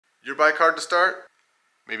Your bike hard to start?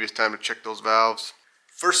 Maybe it's time to check those valves.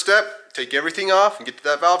 First step, take everything off and get to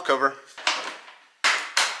that valve cover.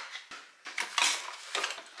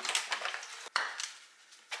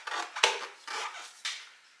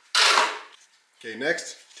 Okay,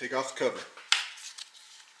 next, take off the cover.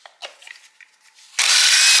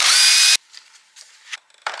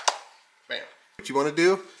 Bam. What you want to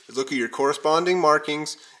do is look at your corresponding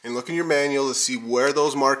markings and look in your manual to see where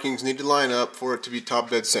those markings need to line up for it to be top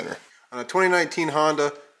dead center. On a 2019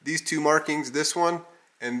 Honda, these two markings, this one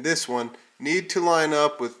and this one, need to line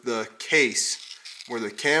up with the case where the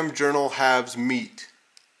cam journal halves meet.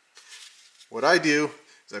 What I do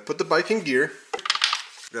is I put the bike in gear,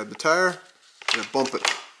 grab the tire, and I bump it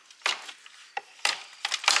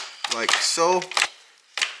like so.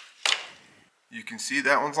 You can see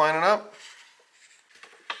that one's lining up.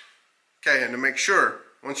 Okay, and to make sure,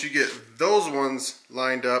 once you get those ones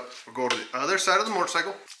lined up, we'll go to the other side of the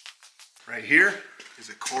motorcycle. Right here is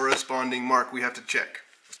a corresponding mark we have to check.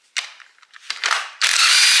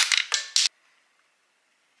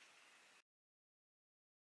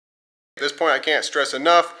 At this point, I can't stress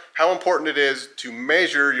enough how important it is to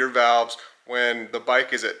measure your valves when the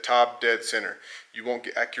bike is at top dead center. You won't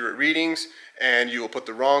get accurate readings and you will put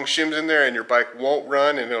the wrong shims in there and your bike won't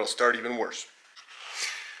run and it'll start even worse.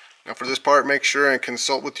 Now for this part, make sure and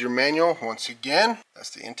consult with your manual. Once again,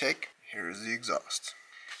 that's the intake. Here is the exhaust.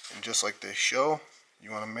 And just like they show,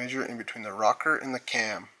 you want to measure in between the rocker and the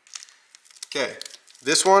cam. Okay,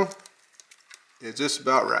 this one is just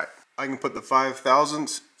about right. I can put the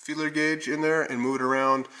 5/1000 feeler gauge in there and move it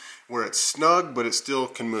around where it's snug, but it still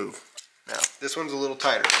can move. Now, this one's a little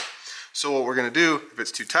tighter. So what we're going to do, if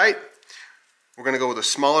it's too tight, we're going to go with a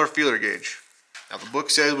smaller feeler gauge. Now the book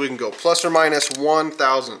says we can go plus or minus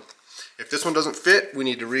 1/1000. If this one doesn't fit, we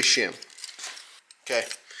need to re-shim. Okay,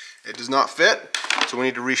 it does not fit, so we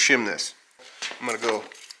need to re-shim this. I'm going to go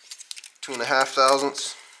 2.5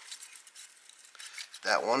 thousandths.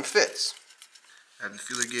 That one fits. Add the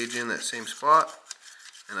feeler gauge in that same spot,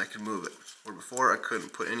 and I can move it. Where before I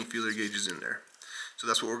couldn't put any feeler gauges in there. So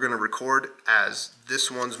that's what we're going to record as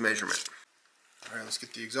this one's measurement. Alright, let's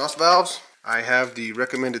get the exhaust valves. I have the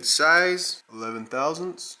recommended size, 11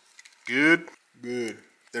 thousandths. Good, good.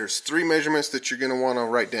 There's 3 measurements that you're going to want to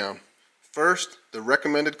write down. First, the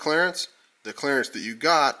recommended clearance, the clearance that you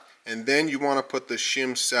got, and then you want to put the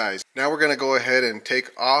shim size. Now we're going to go ahead and take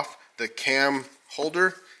off the cam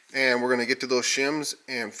holder, and we're going to get to those shims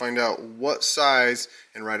and find out what size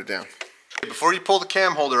and write it down. Before you pull the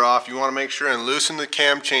cam holder off, you want to make sure and loosen the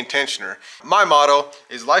cam chain tensioner. My motto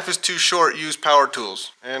is life is too short, use power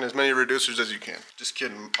tools and as many reducers as you can. Just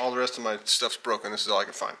kidding, all the rest of my stuff's broken. This is all I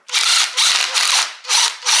can find.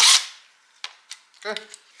 Okay.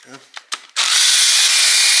 Yeah.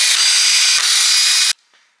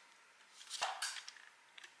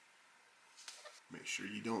 Make sure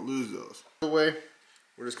you don't lose those. By the way,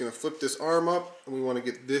 we're just going to flip this arm up and we want to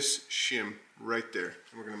get this shim right there.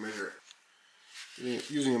 And we're going to measure it.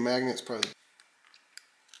 Using a magnet is probably.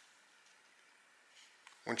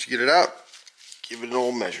 Once you get it out, give it an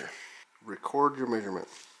old measure. Record your measurement.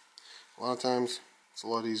 A lot of times it's a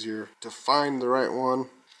lot easier to find the right one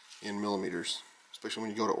in millimeters, especially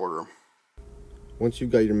when you go to order them. Once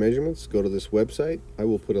you've got your measurements, go to this website. I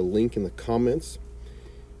will put a link in the comments.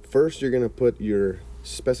 First, you're going to put your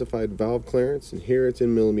specified valve clearance, and here it's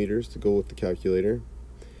in millimeters to go with the calculator.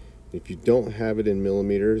 If you don't have it in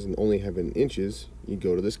millimeters and only have it in inches, you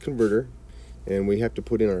go to this converter, and we have to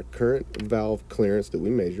put in our current valve clearance that we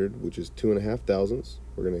measured, which is 2.5 thousandths.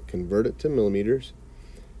 We're going to convert it to millimeters.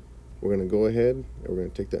 We're going to go ahead and we're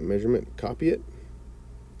going to take that measurement, copy it,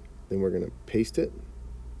 then we're going to paste it,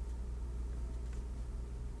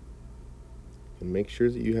 and make sure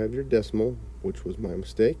that you have your decimal, which was my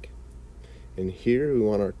mistake. And here we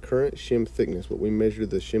want our current shim thickness, what we measured,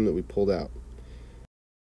 the shim that we pulled out.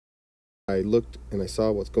 I looked and I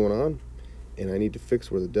saw what's going on, and I need to fix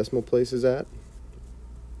where the decimal place is at.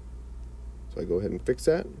 So I go ahead and fix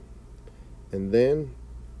that, and then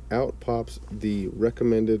out pops the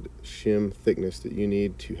recommended shim thickness that you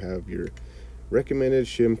need to have your recommended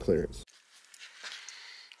shim clearance.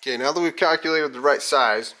 Okay, now that we've calculated the right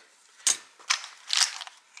size,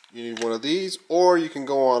 you need one of these, or you can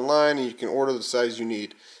go online and you can order the size you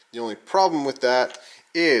need. The only problem with that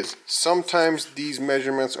is sometimes these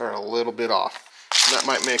measurements are a little bit off, and that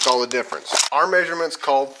might make all the difference. Our measurements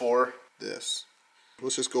called for this.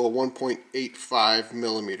 Let's just go a 1.85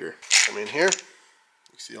 millimeter. Come in here,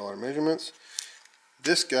 you see all our measurements.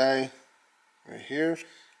 This guy right here,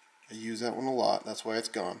 I use that one a lot, that's why it's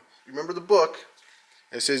gone. Remember the book,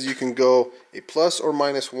 it says you can go a plus or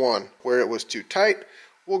minus 1. Where it was too tight,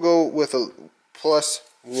 we'll go with a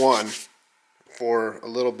 +1 for a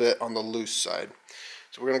little bit on the loose side.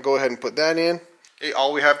 So we're going to go ahead and put that in. Okay,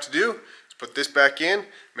 all we have to do is put this back in,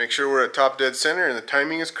 make sure we're at top dead center and the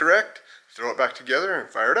timing is correct, throw it back together and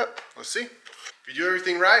fire it up. Let's see. If you do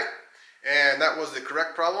everything right and that was the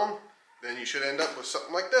correct problem, then you should end up with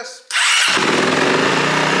something like this.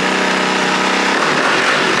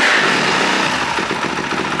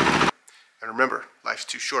 And remember, life's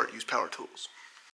too short, use power tools.